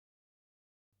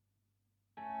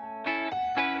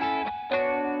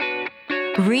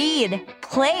Read,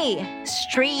 play,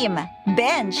 stream,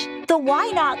 binge, the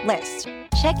Why Not list.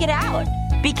 Check it out,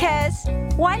 because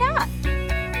why not?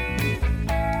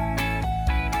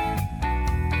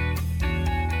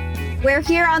 We're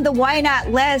here on the Why Not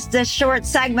list, a short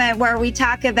segment where we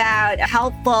talk about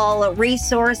helpful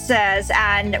resources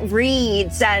and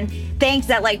reads and things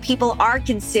that people are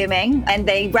consuming and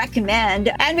they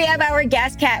recommend. And we have our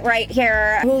guest Kat right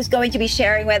here, who's going to be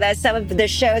sharing with us some of the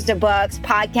shows, the books,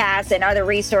 podcasts, and other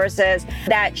resources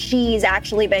that she's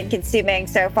actually been consuming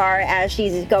so far as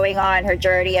she's going on her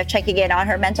journey of checking in on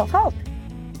her mental health.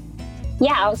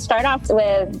 Yeah, I'll start off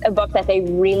with a book that I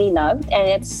really loved, and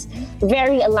it's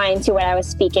very aligned to what I was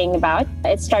speaking about.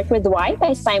 It starts with Why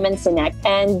by Simon Sinek.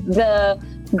 And the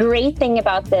great thing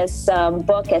about this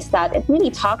book is that it really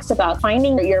talks about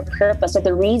finding your purpose or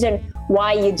the reason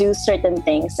why you do certain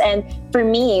things. And for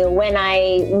me, when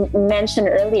I mentioned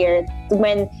earlier,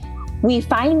 when we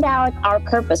find out our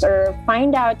purpose or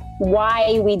find out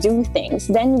why we do things,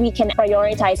 then we can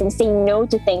prioritize and say no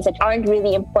to things that aren't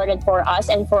really important for us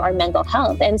and for our mental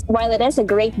health. And while it is a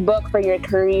great book for your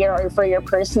career or for your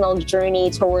personal journey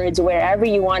towards wherever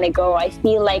you want to go, I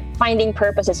feel like finding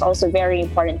purpose is also very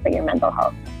important for your mental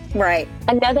health. Right.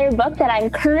 Another book that I'm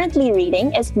currently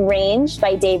reading is Range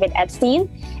by David Epstein.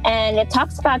 And it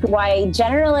talks about why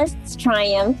generalists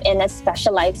triumph in a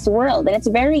specialized world. And it's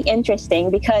very interesting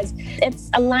because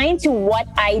it's aligned to what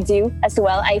I do as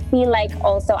well. I feel like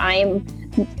also I'm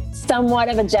somewhat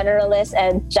of a generalist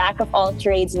and jack of all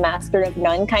trades, master of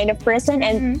none kind of person.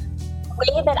 And the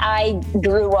way that I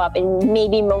grew up, and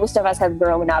maybe most of us have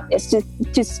grown up, is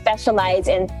to specialize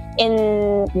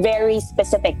in very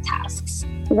specific tasks.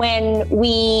 When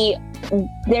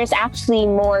there's actually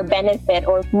more benefit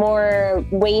or more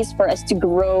ways for us to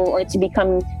grow or to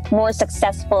become more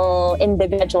successful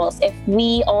individuals if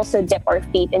we also dip our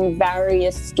feet in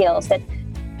various skills that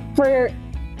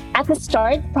at the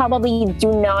start probably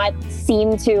do not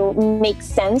seem to make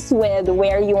sense with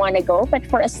where you want to go. But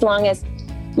for as long as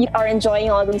you are enjoying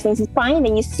all these things, it's fine,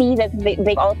 and you see that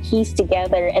they all piece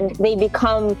together and they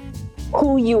become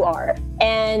who you are.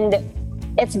 And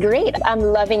it's great. I'm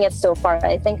loving it so far.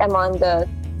 I think I'm on the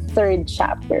 3rd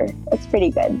chapter. It's pretty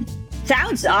good.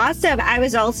 Sounds awesome. I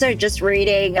was also just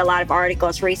reading a lot of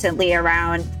articles recently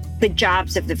around the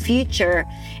jobs of the future.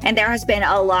 And there has been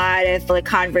a lot of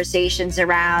conversations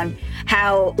around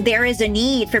how there is a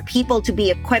need for people to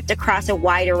be equipped across a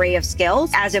wide array of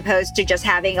skills as opposed to just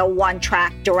having a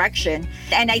one-track direction.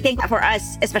 And I think for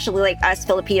us, especially us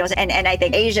Filipinos and I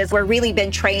think Asians, we're really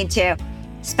been trained to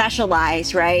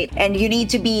specialize, right? And you need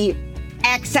to be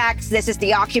XX, this is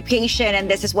the occupation, and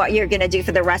this is what you're going to do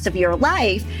for the rest of your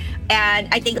life. And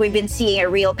I think we've been seeing a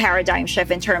real paradigm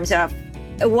shift in terms of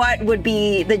what would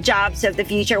be the jobs of the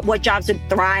future, what jobs would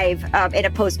thrive in a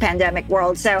post-pandemic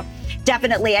world. So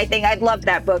definitely, I think I'd love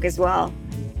that book as well.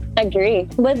 Agree.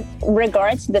 With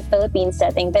regards to the Philippine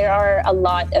setting, there are a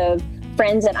lot of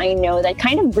friends that I know that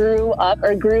kind of grew up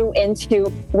or grew into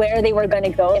where they were going to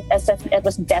go as if it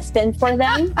was destined for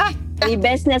them. The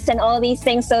business and all these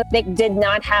things. So they did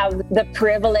not have the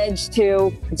privilege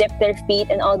to dip their feet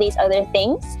in all these other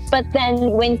things. But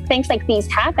then when things like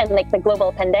these happen, like the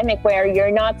global pandemic, where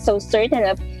you're not so certain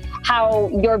of how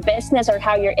your business or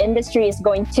how your industry is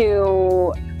going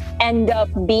to end up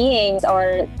being,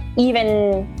 or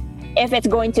even if it's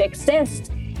going to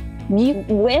exist, you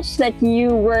wish that you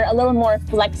were a little more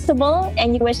flexible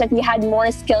and you wish that you had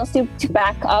more skills to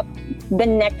back up the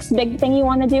next big thing you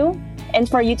want to do. And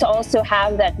for you to also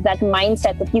have that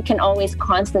mindset that you can always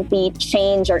constantly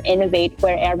change or innovate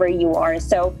wherever you are.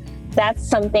 So that's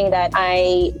something that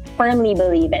I firmly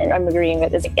believe in. I'm agreeing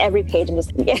with this. Every page I'm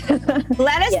just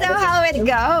let us know how it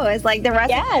goes. Like the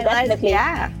rest of it. Definitely.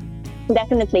 Yeah,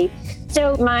 definitely.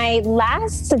 So my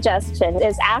last suggestion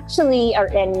is actually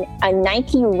a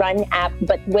Nike Run app,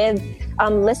 but with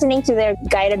listening to their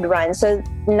guided run. So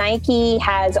Nike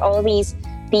has all this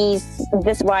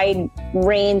wide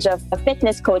range of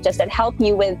fitness coaches that help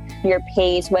you with your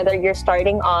pace, whether you're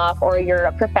starting off or you're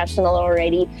a professional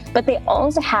already. But they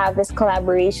also have this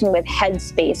collaboration with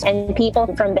Headspace and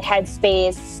people from the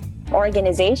Headspace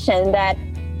organization that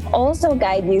also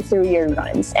guide you through your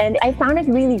runs. And I found it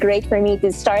really great for me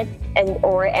to start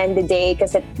or end the day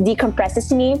because it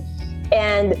decompresses me,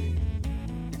 and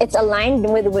it's aligned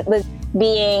with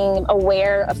being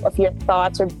aware of your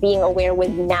thoughts or being aware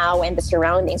with now and the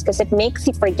surroundings, because it makes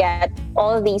you forget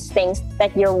all of these things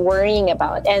that you're worrying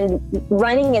about. And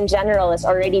running in general is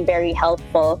already very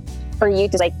helpful for you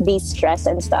to like de-stress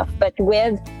and stuff. But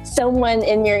with someone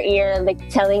in your ear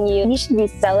like telling you should be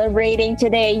celebrating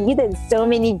today, you did so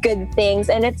many good things,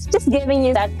 and it's just giving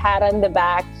you that pat on the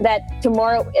back that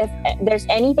tomorrow, if there's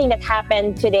anything that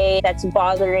happened today that's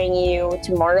bothering you,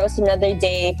 tomorrow's another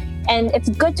day. And it's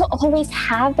good to always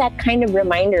have that kind of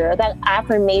reminder, that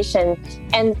affirmation,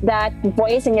 and that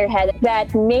voice in your head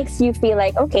that makes you feel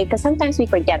like, okay, because sometimes we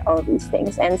forget all these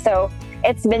things. And so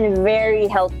it's been very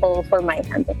helpful for my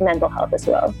mental health as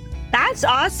well. That's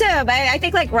awesome. I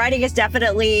think like writing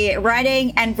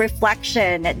and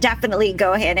reflection definitely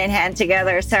go hand in hand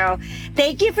together. So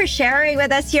thank you for sharing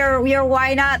with us your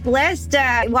why not list.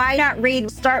 Why not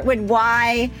read? Start with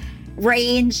why,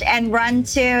 range, and run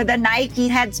to the Nike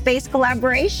Headspace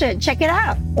collaboration. Check it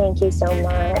out. Thank you so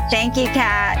much. Thank you,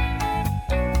 Kat.